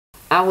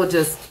I will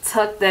just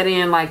tuck that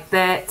in like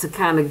that to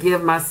kind of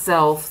give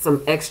myself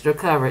some extra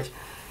coverage.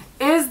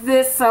 Is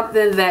this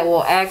something that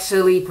will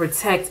actually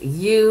protect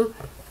you?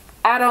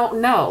 I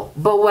don't know.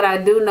 But what I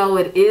do know,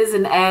 it is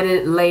an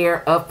added layer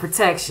of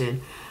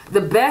protection.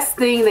 The best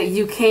thing that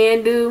you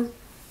can do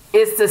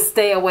is to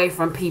stay away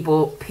from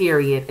people,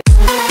 period.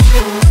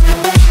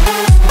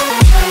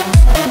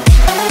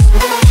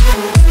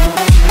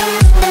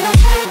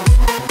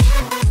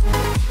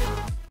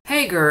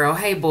 Hey girl,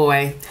 hey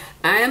boy.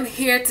 I am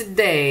here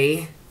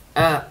today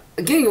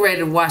getting ready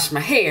to wash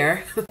my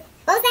hair. What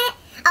was that?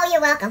 Oh,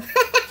 you're welcome.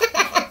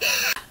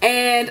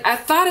 And I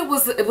thought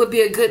it would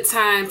be a good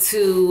time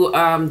to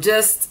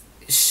just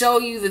show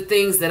you the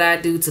things that I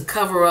do to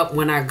cover up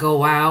when I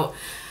go out.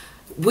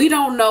 We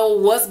don't know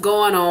what's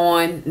going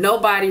on.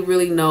 Nobody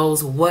really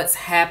knows what's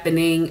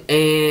happening.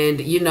 And,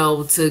 you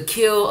know, to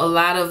kill a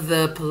lot of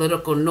the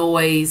political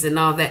noise and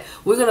all that,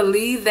 we're going to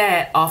leave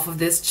that off of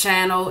this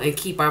channel and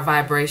keep our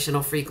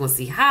vibrational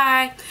frequency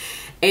high.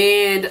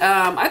 And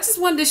I just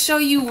wanted to show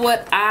you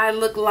what I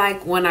look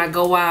like when I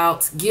go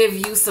out, give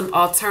you some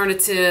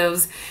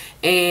alternatives.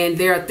 And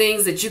there are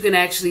things that you can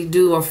actually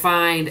do or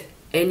find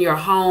in your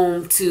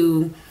home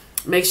to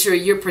make sure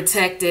you're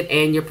protected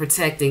and you're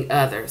protecting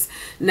others.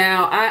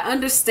 Now, I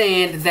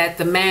understand that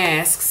the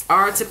masks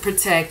are to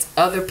protect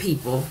other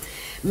people.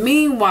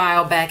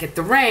 Meanwhile, back at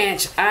the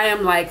ranch, I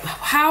am like,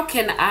 how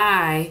can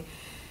I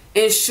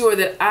ensure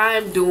that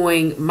I'm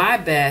doing my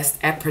best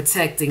at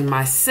protecting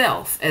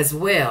myself as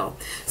well?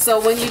 So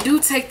when you do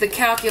take the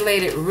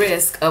calculated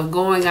risk of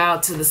going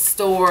out to the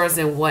stores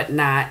and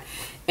whatnot,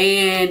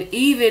 and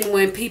even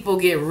when people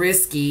get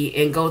risky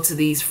and go to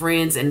these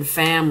friends and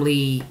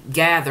family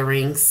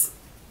gatherings,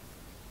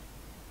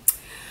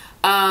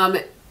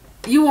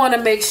 you want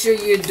to make sure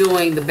you're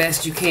doing the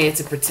best you can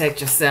to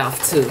protect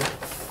yourself too.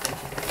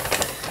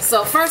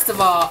 So first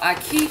of all, I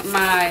keep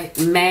my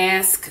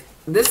mask.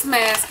 This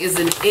mask is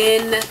an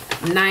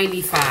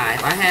N95.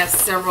 I have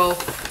several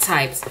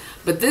types,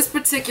 but this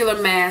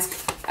particular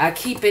mask, I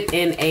keep it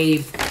in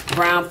a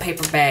brown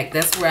paper bag.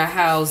 That's where I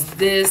house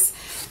this,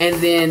 and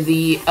then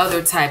the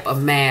other type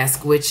of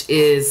mask, which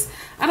is,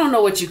 I don't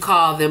know what you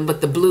call them,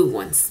 but the blue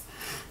ones.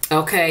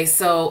 Okay,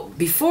 so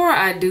before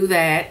I do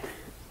that,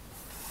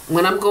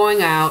 when I'm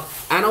going out,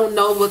 I don't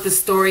know what the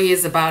story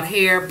is about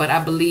hair, but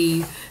I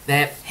believe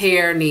that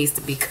hair needs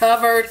to be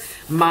covered.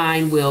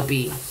 Mine will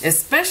be,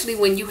 especially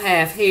when you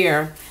have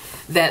hair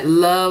that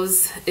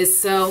loves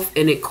itself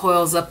and it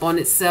coils up on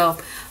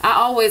itself. I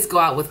always go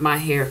out with my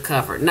hair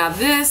covered. Now,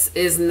 this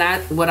is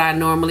not what I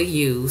normally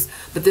use,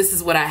 but this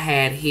is what I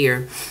had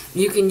here.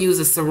 You can use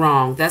a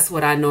sarong. That's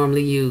what I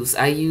normally use.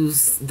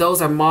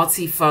 Those are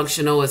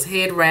multifunctional as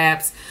head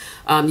wraps.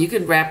 You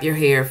can wrap your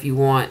hair if you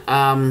want.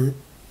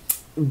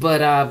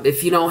 But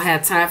if you don't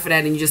have time for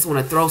that and you just want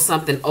to throw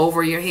something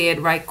over your head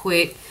right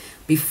quick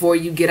before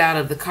you get out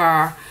of the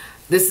car,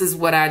 this is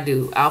what I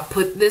do. I'll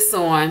put this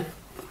on,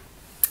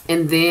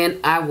 and then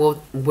I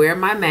will wear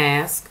my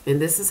mask.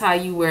 And this is how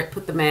you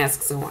put the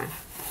masks on.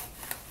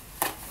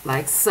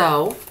 Like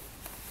so.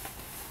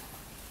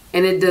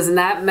 And it does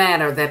not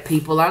matter that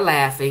people are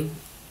laughing.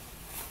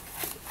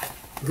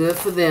 Good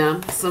for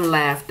them. Some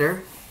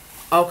laughter.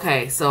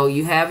 Okay, so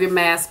you have your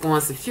mask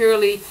on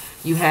securely.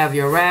 You have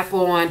your wrap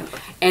on.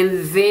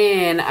 And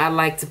then I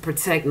like to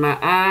protect my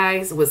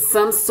eyes with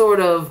some sort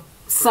of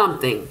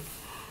something.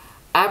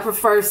 I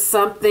prefer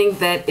something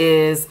that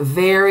is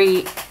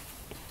very,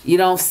 you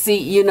don't see,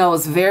 you know,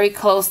 it's very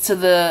close to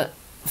the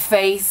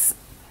face,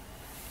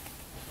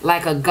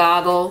 like a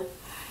goggle.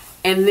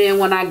 And then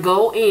when I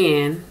go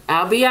in,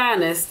 I'll be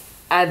honest,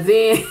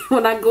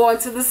 when I go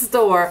into the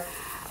store,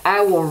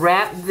 I will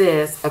wrap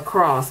this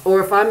across.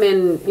 Or if I'm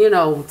in, you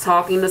know,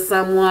 talking to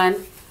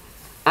someone,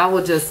 I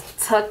will just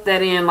tuck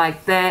that in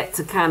like that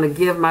to kind of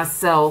give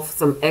myself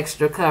some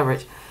extra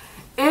coverage.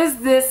 Is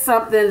this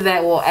something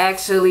that will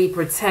actually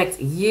protect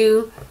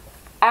you?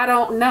 I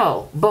don't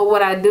know. But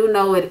what I do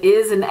know, it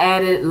is an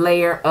added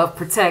layer of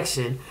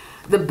protection.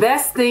 The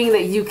best thing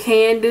that you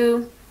can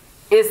do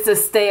is to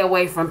stay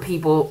away from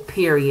people,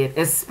 period.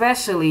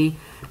 Especially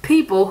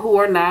people who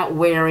are not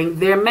wearing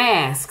their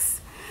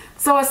masks.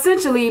 So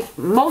essentially,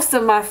 most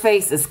of my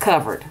face is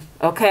covered,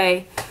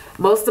 okay?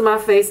 Most of my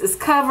face is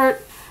covered.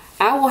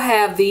 I will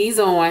have these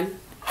on,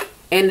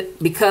 and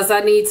because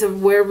I need to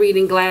wear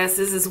reading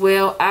glasses as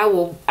well,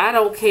 I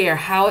don't care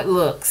how it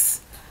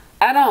looks.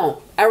 I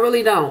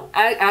really don't.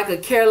 I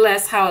could care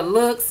less how it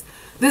looks.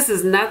 This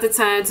is not the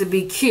time to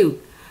be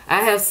cute.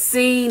 I have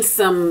seen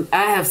some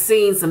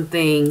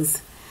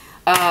things,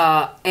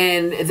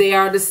 and they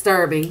are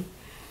disturbing.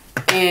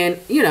 And,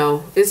 you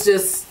know, it's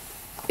just,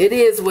 it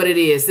is what it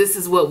is. This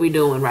is what we're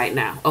doing right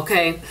now,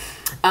 okay?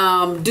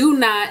 Do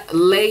not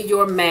lay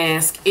your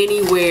mask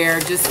anywhere.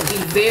 Just be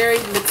very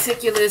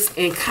meticulous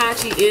and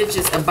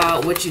conscientious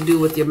about what you do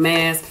with your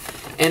mask.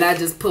 And I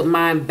just put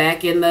mine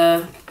back in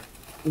the,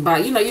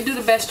 you know, you do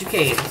the best you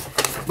can.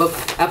 But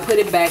I put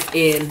it back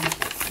in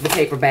the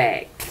paper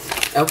bag,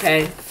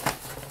 okay?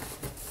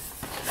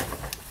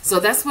 So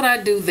that's what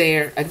I do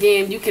there.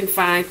 Again, you can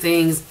find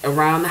things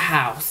around the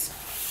house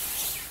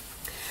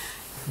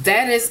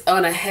that is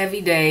on a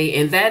heavy day,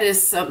 and that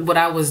is what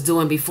I was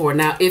doing before.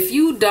 Now, if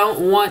you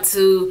don't want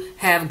to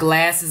have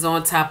glasses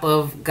on top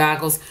of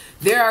goggles,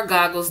 there are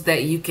goggles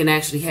that you can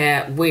actually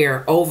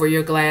wear over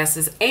your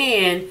glasses,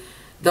 and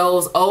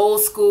those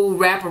old school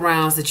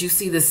wraparounds that you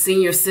see the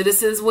senior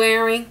citizens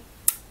wearing.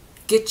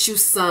 Get you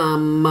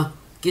some.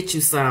 Get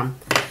you some.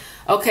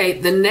 Okay,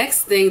 the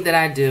next thing that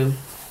I do,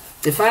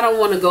 if I don't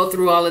want to go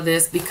through all of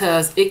this,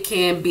 because it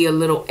can be a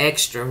little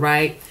extra,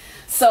 right?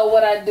 So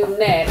what I do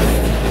next,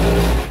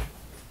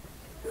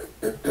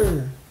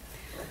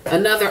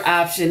 another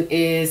option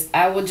is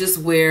I will just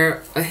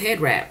wear a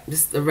head wrap,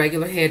 just a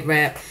regular head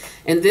wrap.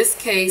 In this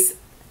case,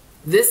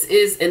 this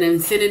is an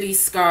infinity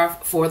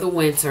scarf for the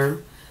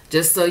winter.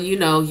 Just so you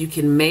know, you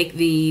can make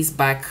these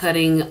by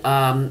cutting,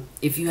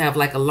 if you have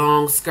like a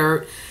long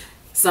skirt,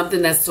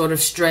 something that's sort of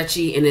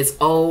stretchy and it's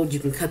old, you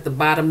can cut the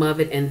bottom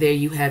of it, and there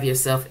you have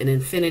yourself an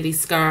infinity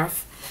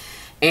scarf.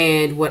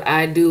 And what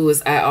I do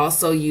is I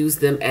also use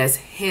them as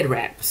head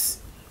wraps.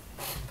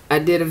 I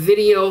did a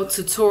video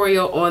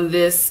tutorial on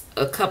this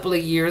a couple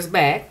of years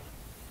back,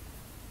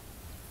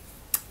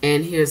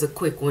 and here's a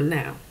quick one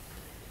now.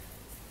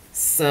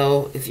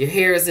 So if your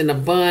hair is in a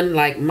bun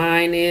like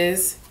mine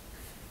is,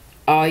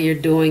 all you're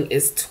doing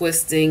is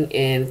twisting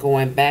and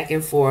going back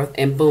and forth,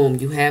 and boom,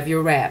 you have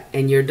your wrap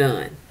and you're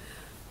done.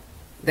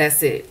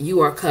 That's it. You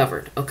are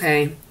covered,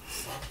 okay?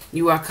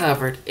 You are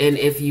covered. And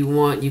if you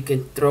want, you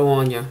can throw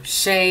on your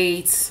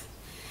shades.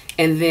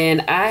 And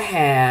then I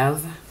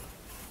have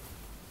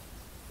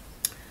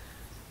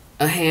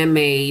a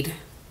handmade.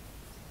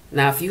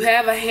 Now, if you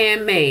have a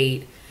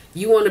handmade,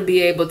 you want to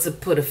be able to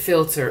put a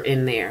filter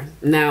in there.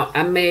 Now,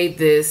 I made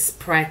this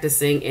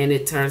practicing, and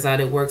it turns out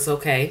it works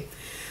okay.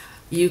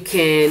 You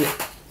can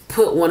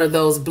put one of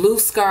those blue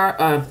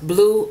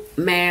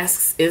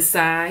masks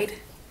inside,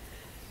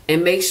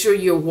 and make sure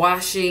you're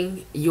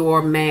washing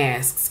your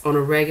masks on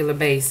a regular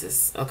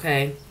basis,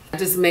 okay? I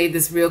just made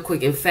this real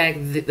quick. In fact,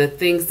 the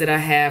things that I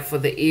have for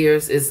the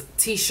ears is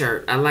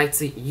t-shirt. I like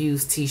to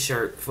use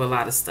t-shirt for a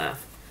lot of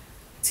stuff.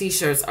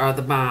 T-shirts are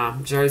the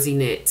bomb, jersey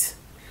knit.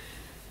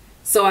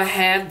 So I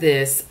have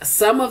this.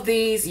 Some of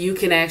these you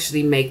can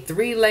actually make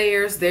 3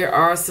 layers. There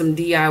are some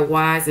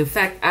DIYs. In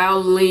fact,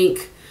 I'll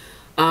link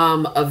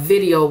a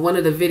video, one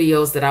of the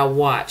videos that I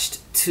watched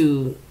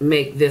to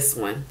make this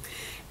one.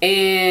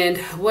 And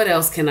what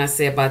else can I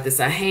say about this?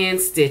 I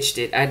hand stitched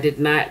it. I did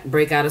not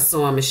break out a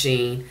sewing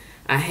machine.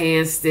 I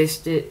hand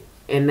stitched it,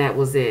 and that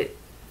was it.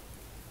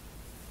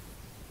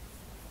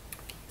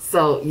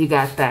 So you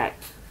got that.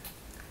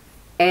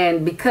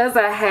 And because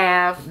I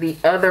have the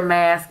other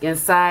mask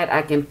inside,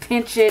 I can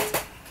pinch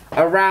it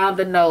around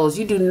the nose.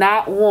 You do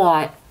not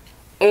want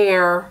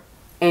air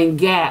and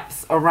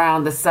gaps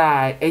around the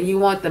side, and you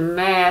want the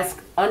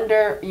mask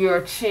under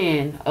your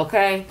chin,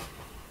 okay?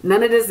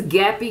 None of this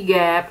gappy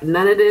gap,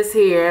 none of this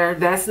here.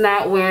 That's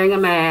not wearing a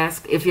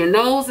mask. If your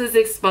nose is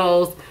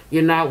exposed,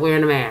 you're not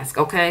wearing a mask,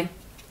 okay?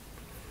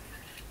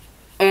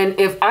 And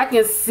if I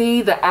can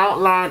see the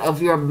outline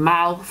of your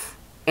mouth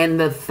and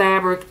the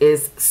fabric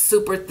is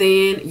super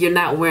thin, you're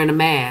not wearing a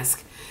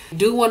mask. You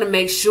do want to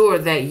make sure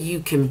that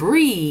you can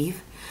breathe,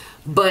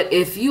 but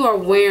if you are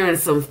wearing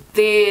some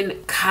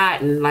thin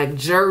cotton like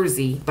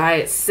jersey by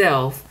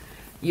itself,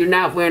 you're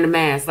not wearing a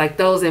mask. Like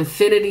those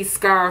infinity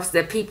scarves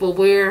that people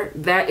wear,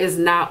 that is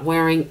not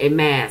wearing a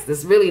mask.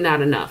 It's really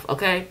not enough,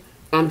 okay?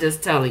 I'm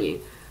just telling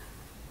you.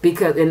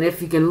 Because, and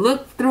if you can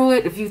look through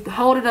it, if you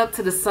hold it up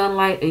to the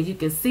sunlight and you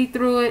can see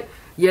through it,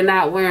 you're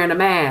not wearing a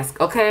mask,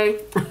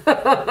 okay?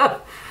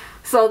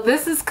 So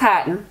this is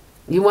cotton.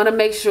 You want to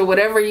make sure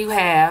whatever you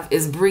have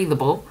is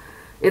breathable.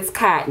 It's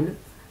cotton.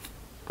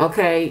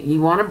 Okay,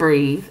 you want to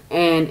breathe,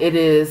 and it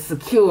is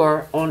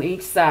secure on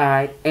each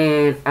side,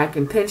 and I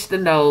can pinch the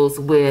nose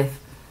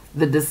with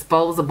the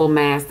disposable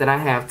mask that I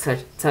have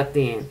tucked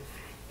in.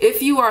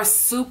 If you are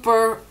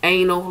super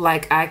anal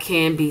like I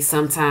can be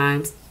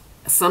sometimes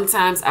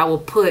I will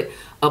put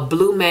a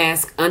blue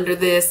mask under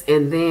this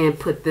and then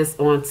put this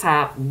on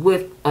top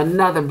with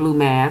another blue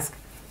mask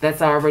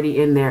that's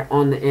already in there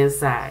on the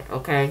inside,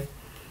 okay?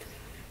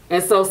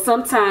 And so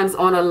sometimes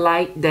on a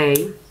light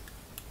day,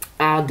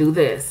 I'll do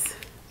this.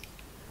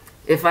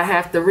 If I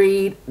have to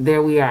read,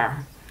 there we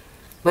are.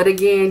 But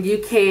again,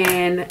 you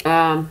can,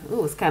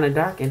 oh, it's kind of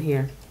dark in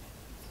here.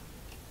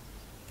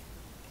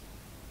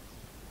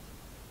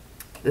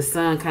 The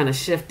sun kind of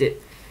shifted.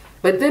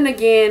 But then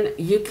again,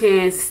 you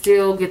can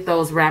still get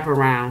those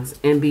wraparounds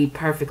and be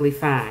perfectly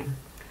fine.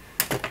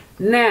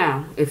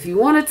 Now, if you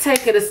want to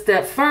take it a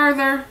step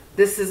further,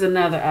 this is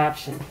another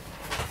option.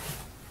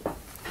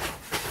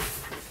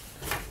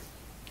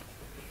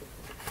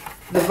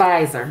 The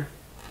visor.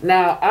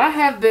 Now, I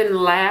have been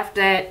laughed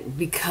at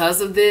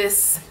because of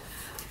this,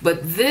 but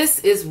this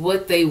is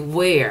what they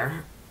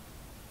wear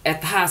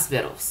at the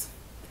hospitals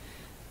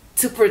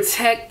to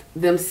protect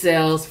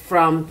themselves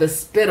from the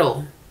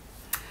spittle.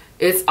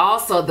 It's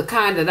also, the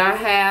kind that I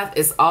have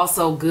is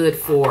also good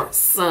for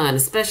sun,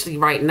 especially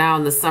right now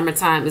in the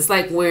summertime. It's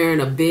like wearing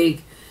a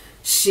big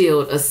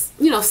shield,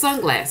 you know,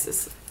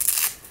 sunglasses.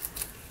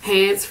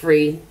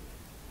 Hands-free,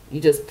 You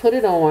just put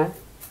it on.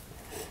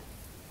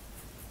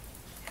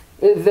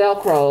 It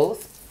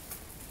velcros.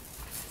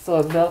 So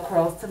it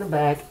velcros to the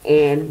back,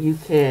 and you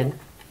can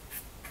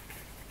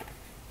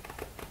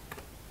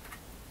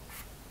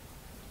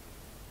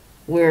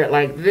wear it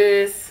like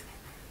this,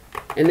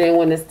 and then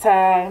when it's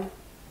time,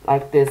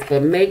 like this.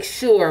 But make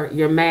sure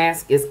your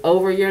mask is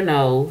over your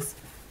nose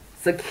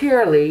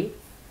securely,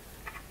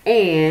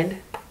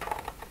 and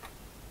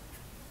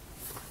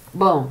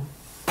boom,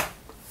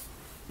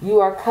 you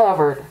are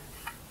covered,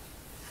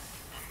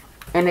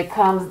 and it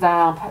comes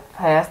down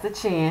past the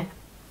chin.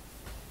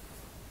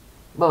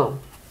 Boom.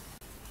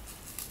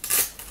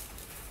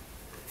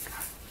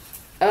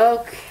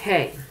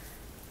 Okay.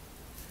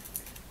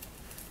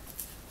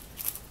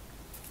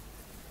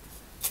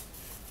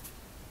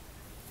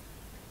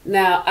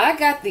 Now, I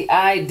got the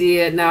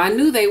idea. Now, I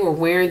knew they were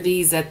wearing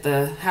these at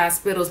the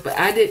hospitals, but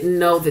I didn't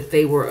know that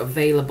they were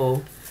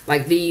available.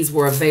 Like, these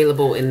were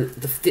available in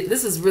the...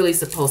 This is really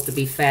supposed to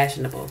be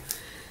fashionable.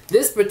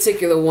 This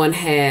particular one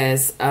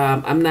has,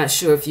 I'm not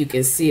sure if you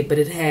can see it, but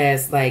it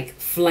has, like,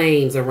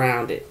 flames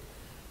around it.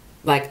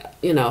 Like,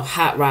 you know,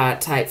 hot rod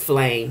type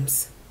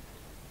flames.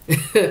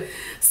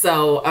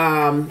 So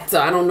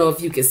I don't know if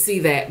you can see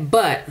that,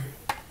 but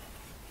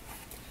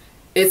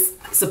it's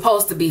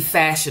supposed to be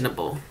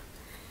fashionable.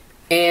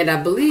 And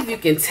I believe you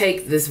can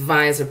take this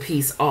visor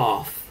piece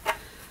off.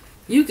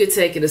 You could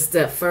take it a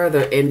step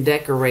further and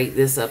decorate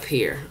this up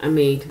here. I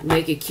mean,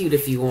 make it cute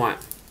if you want.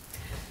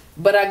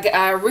 But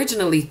I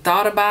originally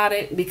thought about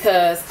it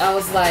because I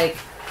was like,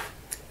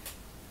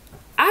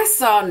 I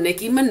saw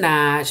Nicki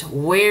Minaj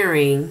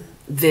wearing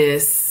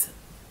this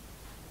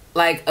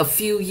like a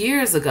few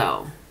years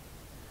ago.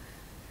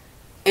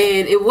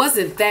 And it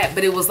wasn't that,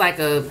 but it was like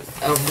a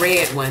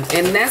red one.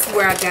 And that's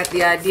where I got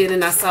the idea.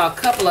 And I saw a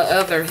couple of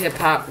other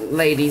hip-hop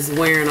ladies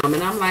wearing them.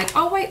 And I'm like,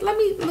 oh, wait, let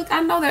me look.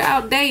 I know they're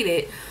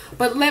outdated,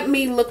 but let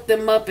me look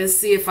them up and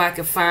see if I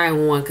can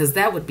find one, because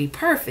that would be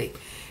perfect.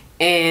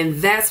 And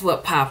that's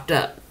what popped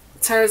up.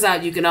 Turns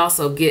out you can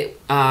also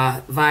get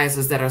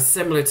visors that are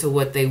similar to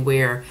what they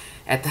wear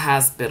at the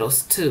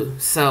hospitals, too.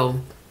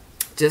 So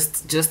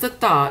just a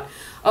thought.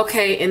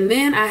 Okay, and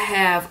then I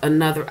have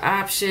another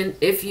option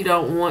if you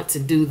don't want to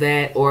do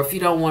that, or if you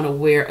don't want to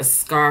wear a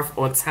scarf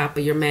on top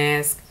of your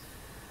mask.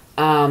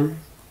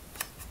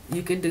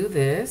 You can do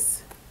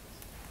this.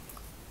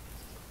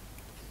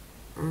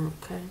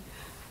 Okay.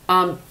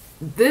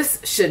 This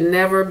should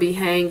never be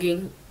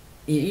hanging.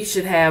 You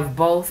should have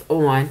both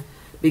on,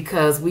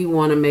 because we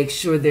want to make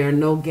sure there are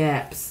no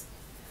gaps.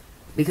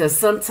 Because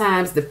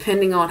sometimes,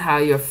 depending on how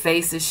your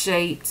face is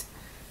shaped,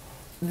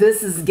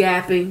 this is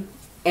gapping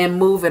and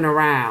moving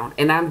around,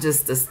 and I'm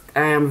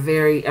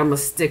a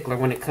stickler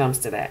when it comes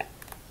to that.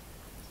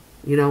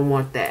 You don't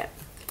want that.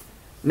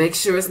 Make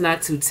sure it's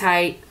not too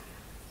tight.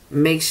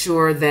 Make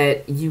sure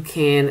that you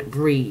can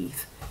breathe.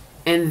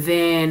 And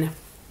then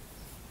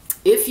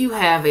if you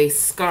have a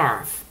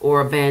scarf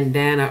or a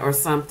bandana or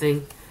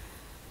something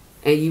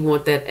and you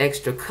want that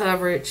extra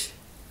coverage,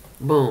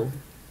 boom.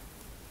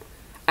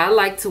 I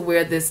like to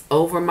wear this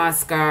over my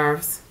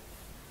scarves.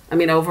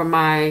 Over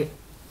my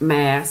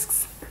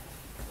masks.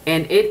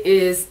 And it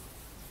is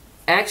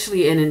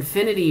actually an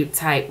infinity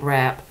type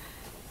wrap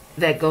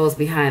that goes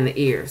behind the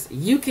ears.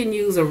 You can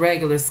use a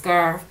regular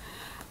scarf.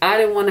 I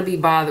didn't want to be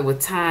bothered with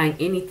tying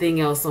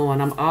anything else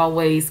on. I'm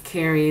always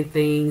carrying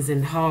things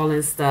and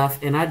hauling stuff,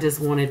 and I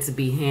just wanted to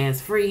be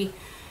hands-free.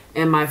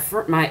 And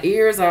my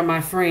ears are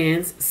my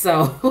friends,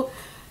 so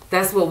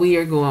that's what we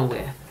are going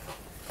with.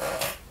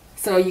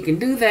 So you can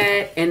do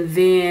that, and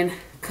then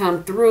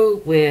come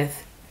through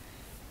with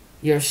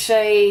your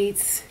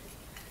shades,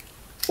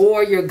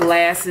 or your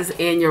glasses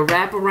and your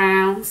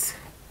wraparounds.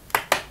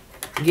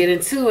 Get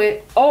into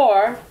it.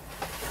 Or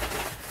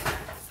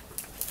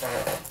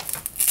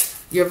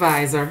your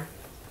visor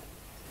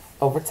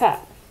over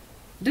top.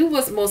 Do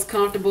what's most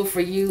comfortable for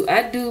you.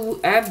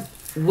 I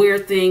wear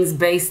things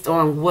based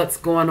on what's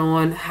going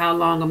on, how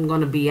long I'm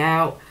going to be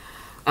out,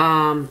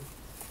 how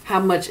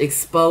much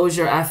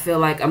exposure I feel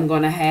like I'm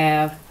going to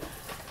have,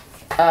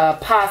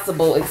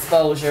 possible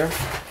exposure.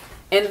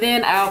 And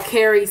then I'll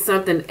carry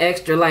something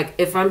extra. Like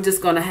if I'm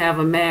just going to have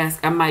a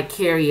mask, I might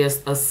carry a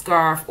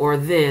scarf or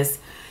this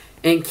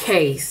in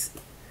case,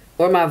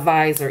 or my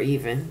visor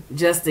even,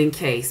 just in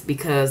case.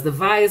 Because the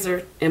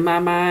visor, in my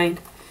mind,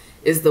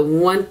 is the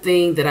one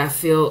thing that I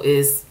feel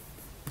is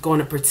going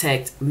to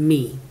protect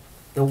me,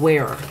 the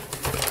wearer.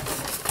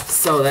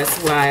 So that's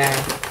why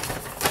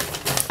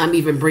I'm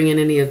even bringing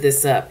any of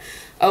this up.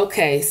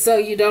 Okay, so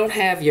you don't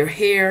have your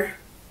hair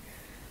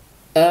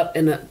up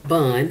in a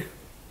bun.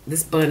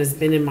 This bun has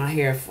been in my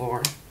hair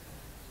for,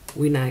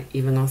 we're not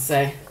even gonna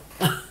say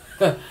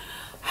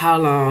how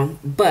long,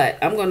 but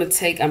I'm going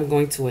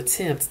to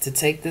attempt to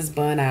take this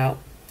bun out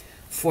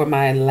for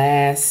my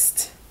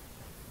last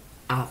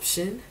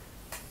option.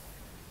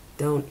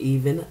 Don't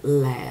even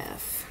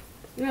laugh.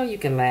 You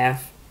can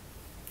laugh.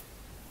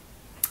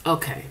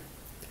 Okay,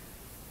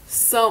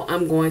 so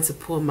I'm going to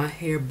pull my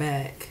hair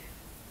back.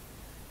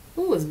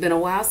 Ooh, it's been a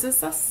while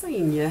since I've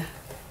seen you.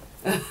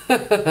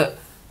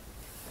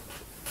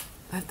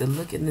 I have to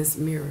look in this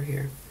mirror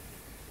here.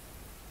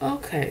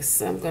 Okay,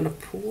 so I'm going to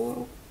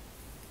pull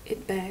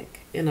it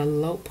back in a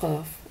low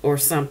puff or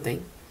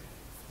something.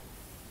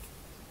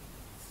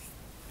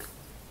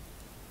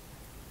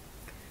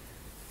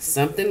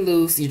 Something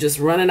loose. You're just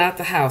running out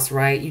the house,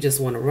 right? You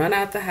just want to run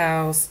out the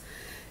house.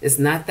 It's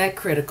not that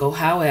critical.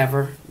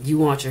 However, you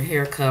want your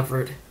hair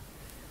covered.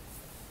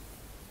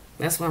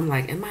 That's why I'm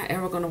like, am I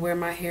ever going to wear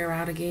my hair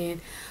out again?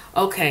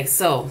 Okay,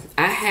 so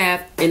I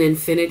have an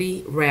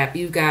infinity wrap.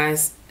 You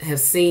guys have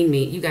seen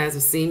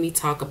me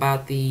talk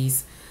about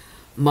these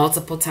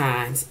multiple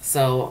times.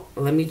 So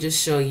let me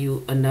just show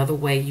you another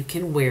way you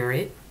can wear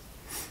it.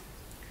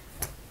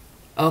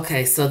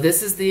 Okay, so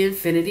this is the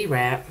infinity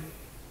wrap.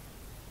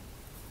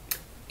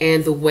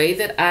 And the way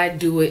that I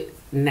do it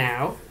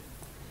now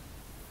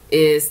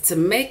is to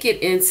make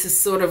it into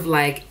sort of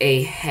like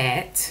a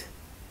hat.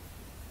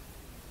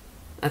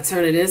 I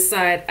turn it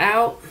inside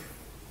out.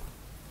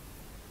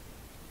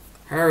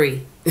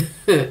 Hurry.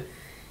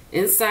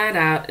 Inside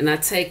out, and I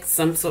take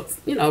some sort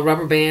of,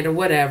 rubber band or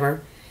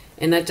whatever,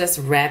 and I just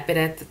wrap it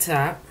at the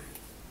top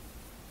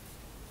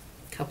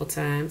a couple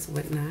times,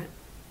 whatnot.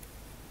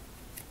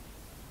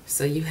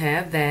 So you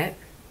have that.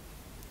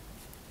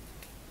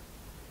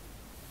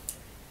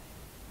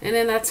 And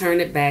then I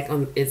turn it back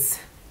on its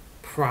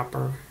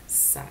proper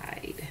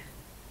side.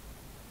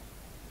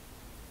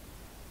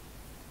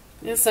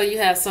 And so you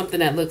have something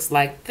that looks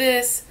like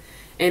this,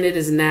 and it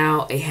is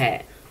now a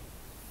hat.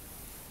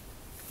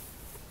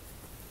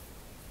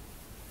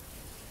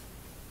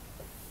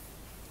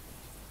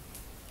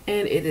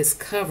 And it is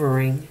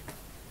covering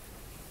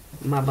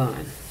my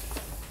bun.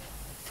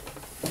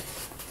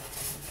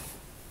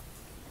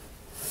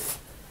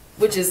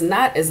 Which is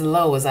not as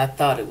low as I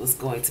thought it was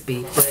going to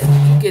be, but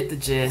you get the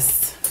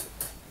gist.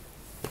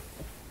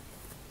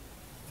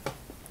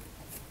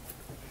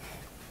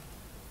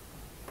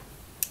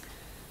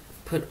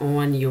 Put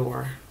on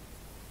your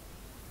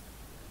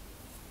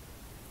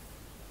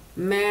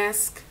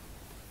mask.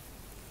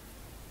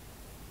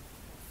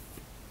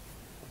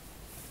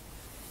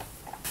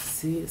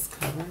 See, it's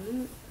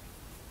covering it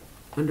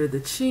under the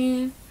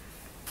chin.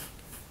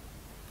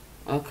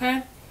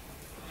 Okay.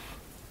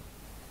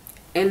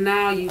 And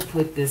now you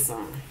put this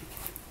on.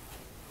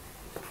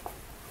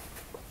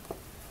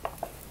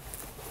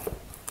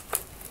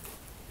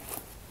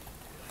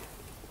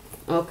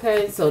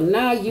 Okay, so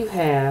now you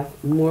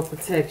have more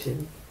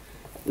protection.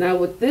 Now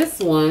with this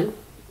one,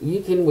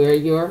 you can wear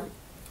your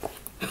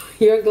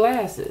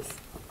glasses.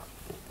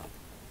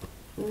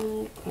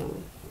 Okay.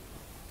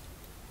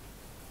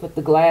 Put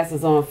the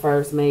glasses on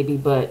first maybe,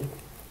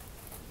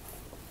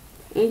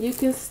 and you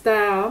can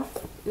style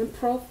and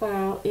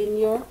profile in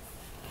your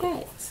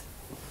hat.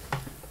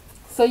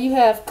 So you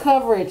have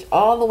coverage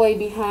all the way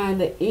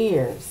behind the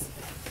ears.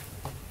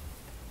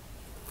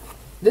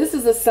 This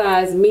is a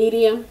size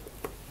medium.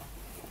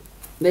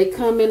 They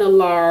come in a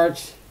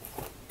large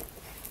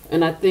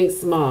and I think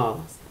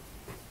small.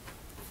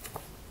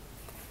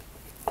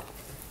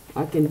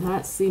 I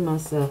cannot see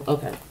myself.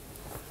 Okay.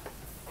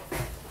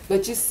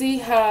 But you see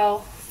how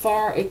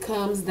far it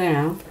comes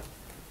down.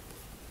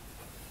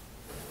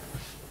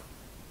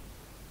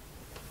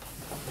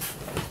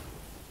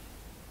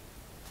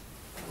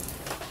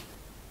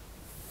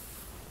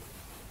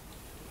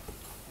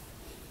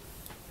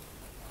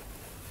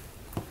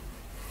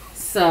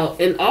 So,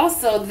 and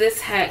also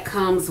this hat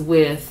comes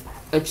with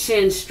a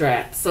chin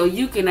strap. So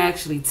you can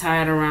actually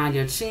tie it around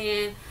your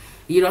chin.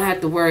 You don't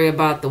have to worry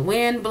about the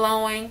wind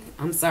blowing.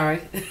 I'm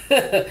sorry.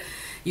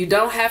 You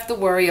don't have to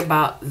worry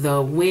about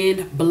the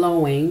wind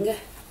blowing.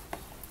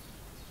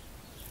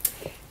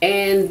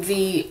 And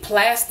the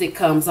plastic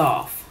comes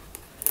off.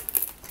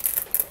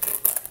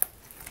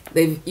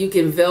 You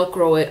can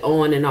Velcro it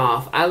on and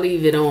off. I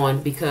leave it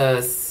on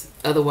because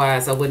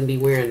otherwise I wouldn't be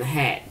wearing the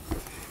hat.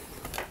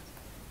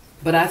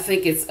 But I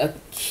think it's a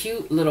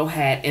cute little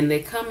hat, and they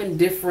come in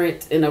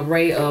an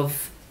array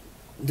of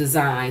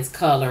designs,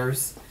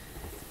 colors.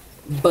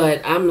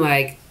 But I'm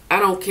like, I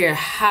don't care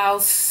how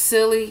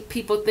silly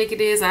people think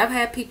it is. I've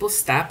had people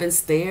stop and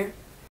stare.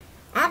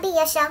 I'll be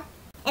your show.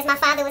 As my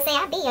father would say,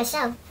 I'll be your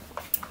show.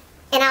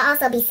 And I'll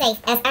also be safe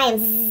as I am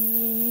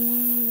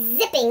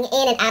zipping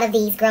in and out of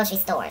these grocery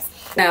stores.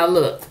 Now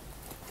look,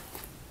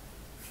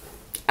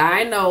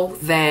 I know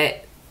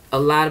that a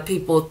lot of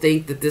people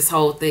think that this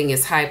whole thing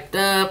is hyped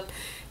up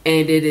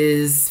and it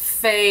is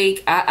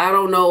fake. I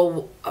don't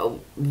know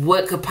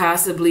what could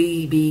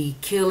possibly be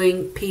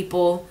killing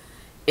people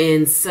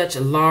in such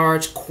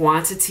large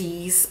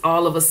quantities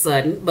all of a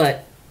sudden,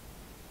 but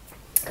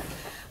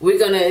we're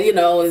gonna,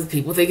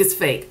 people think it's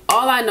fake.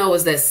 All I know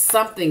is that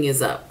something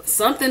is up.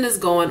 Something is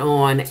going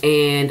on,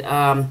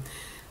 and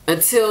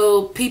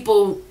until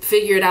people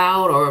figure it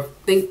out or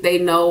think they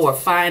know or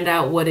find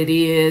out what it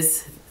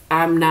is,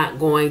 I'm not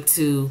going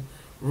to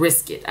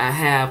risk it. I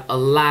have a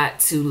lot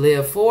to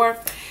live for.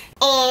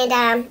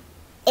 And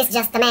it's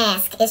just a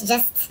mask. It's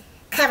just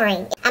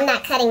covering. I'm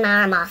not cutting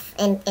my arm off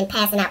and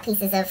passing out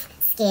pieces of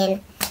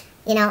skin.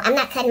 I'm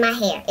not cutting my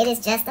hair. It is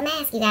just a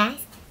mask, you guys.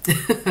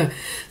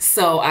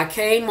 So I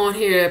came on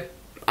here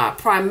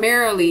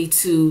primarily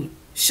to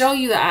show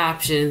you the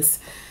options,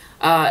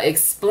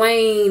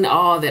 explain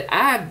all that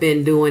I've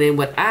been doing and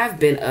what I've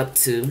been up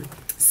to.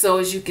 So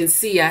as you can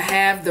see, I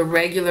have the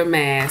regular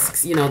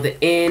masks, you know, the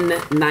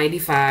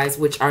N95s,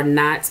 which are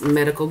not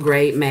medical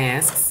grade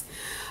masks.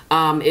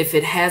 If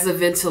it has a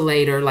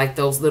ventilator, like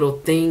those little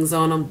things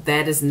on them,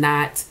 that is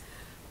not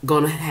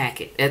going to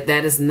hack it.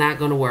 That is not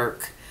going to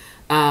work.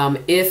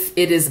 If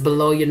it is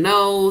below your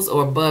nose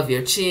or above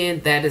your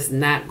chin, that is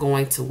not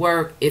going to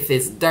work. If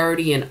it's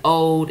dirty and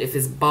old, if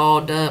it's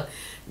balled up,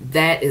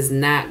 that is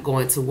not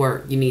going to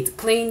work. You need to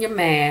clean your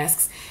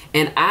masks.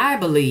 And I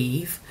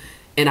believe,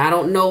 and I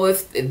don't know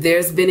if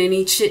there's been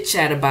any chit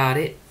chat about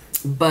it,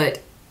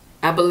 but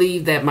I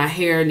believe that my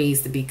hair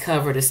needs to be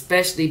covered,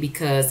 especially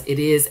because it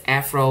is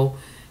Afro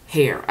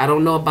hair. I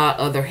don't know about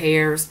other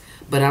hairs,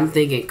 but I'm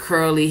thinking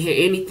curly hair,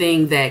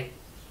 anything that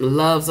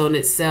loves on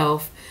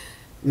itself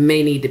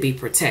may need to be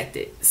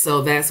protected.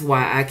 So that's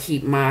why I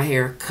keep my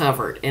hair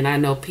covered. And I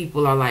know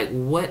people are like,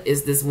 what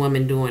is this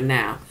woman doing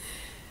now?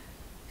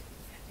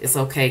 It's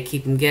okay.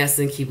 Keep them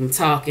guessing. Keep them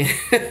talking.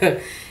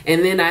 And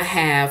then I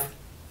have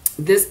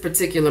this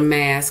particular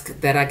mask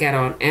that I got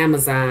on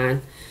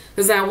Amazon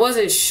because I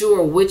wasn't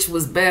sure which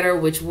was better,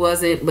 which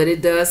wasn't. But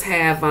it does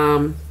have,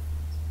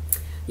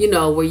 you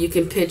know, where you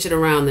can pinch it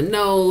around the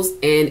nose,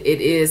 and it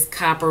is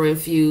copper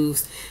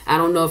infused. I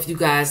don't know if you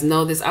guys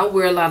know this. I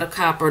wear a lot of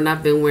copper, and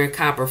I've been wearing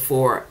copper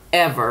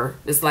forever.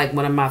 It's like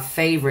one of my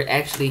favorite,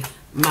 actually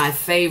my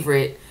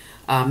favorite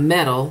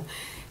metal.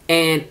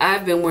 And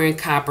I've been wearing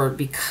copper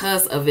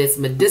because of its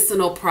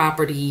medicinal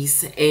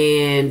properties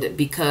and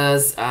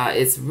because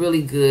it's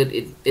really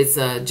good. It's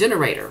a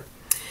generator.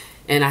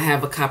 And I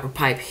have a copper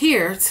pipe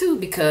here too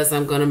because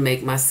I'm going to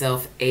make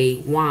myself a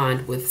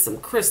wand with some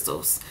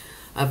crystals.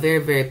 A very,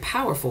 very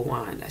powerful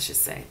wand, I should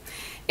say.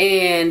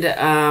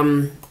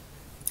 And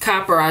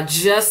copper, I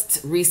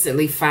just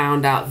recently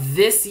found out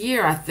this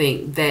year, I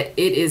think, that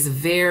it is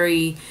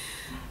very...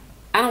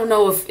 I don't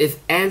know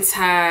if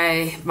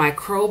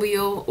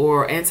antimicrobial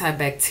or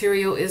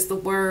antibacterial is the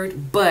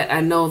word, but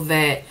I know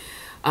that,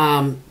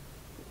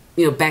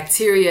 you know,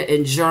 bacteria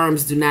and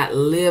germs do not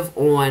live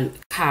on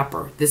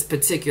copper, this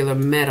particular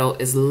metal,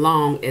 as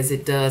long as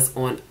it does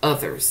on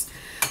others.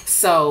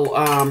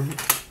 So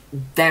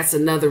that's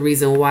another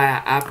reason why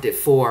I opted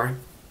for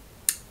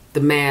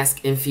the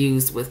mask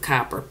infused with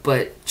copper.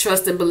 But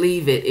trust and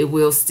believe it, it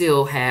will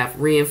still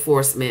have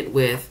reinforcement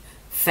with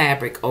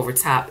fabric over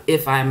top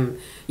if I'm,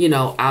 you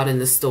know, out in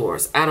the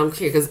stores. I don't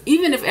care, because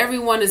even if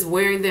everyone is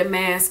wearing their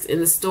masks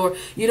in the store,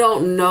 you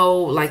don't know,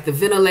 like, the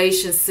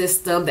ventilation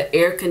system, the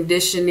air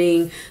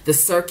conditioning, the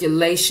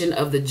circulation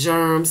of the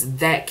germs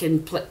that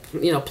can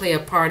play a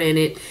part in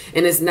it.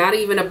 And it's not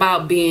even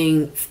about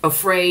being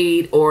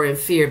afraid or in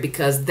fear,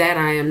 because that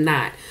I am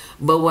not.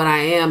 But what I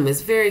am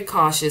is very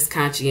cautious,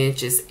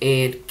 conscientious,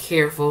 and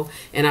careful.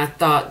 And I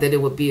thought that it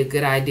would be a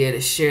good idea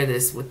to share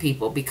this with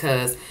people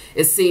because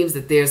it seems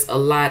that there's a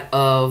lot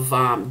of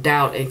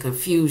doubt and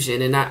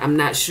confusion. And I'm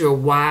not sure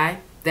why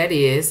that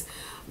is.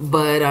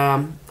 But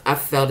I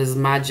felt it's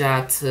my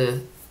job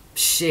to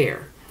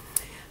share.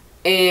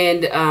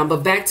 And but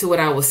back to what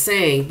I was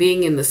saying,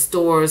 being in the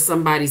store,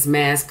 somebody's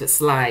mask could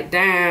slide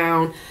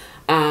down.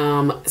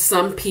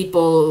 Some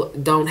people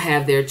don't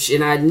have their,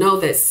 and I know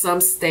that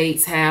some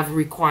states have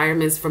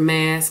requirements for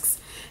masks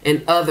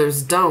and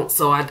others don't.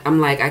 So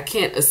I'm like, I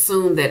can't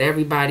assume that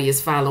everybody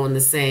is following the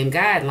same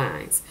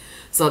guidelines.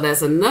 So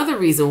that's another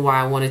reason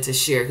why I wanted to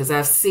share, because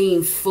I've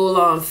seen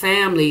full-on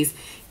families,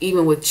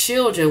 even with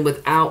children,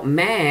 without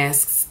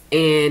masks.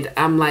 And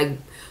I'm like,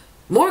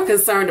 more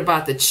concerned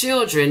about the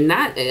children.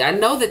 I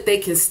know that they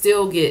can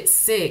still get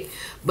sick,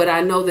 but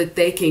I know that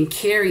they can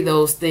carry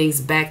those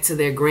things back to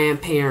their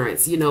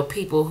grandparents, you know,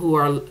 people who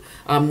are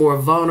more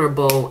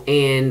vulnerable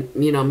and,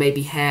 you know,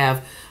 maybe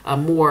have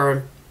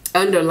more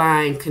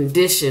underlying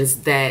conditions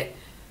that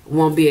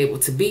won't be able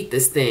to beat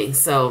this thing.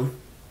 So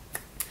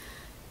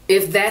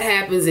if that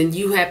happens and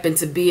you happen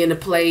to be in a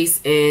place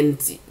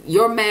and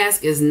your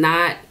mask is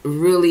not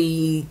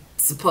really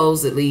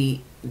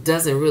supposedly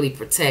doesn't really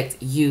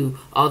protect you,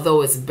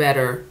 although it's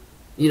better,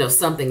 you know,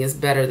 something is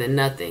better than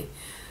nothing,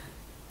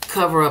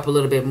 cover up a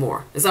little bit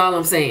more. That's all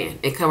I'm saying.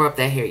 And cover up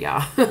that hair,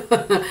 y'all.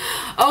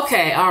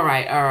 Okay, all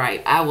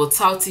right. I will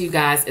talk to you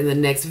guys in the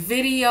next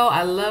video.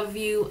 I love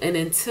you. And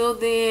until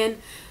then,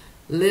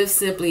 live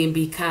simply and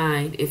be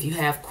kind. If you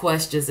have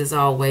questions, as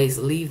always,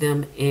 leave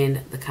them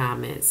in the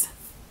comments.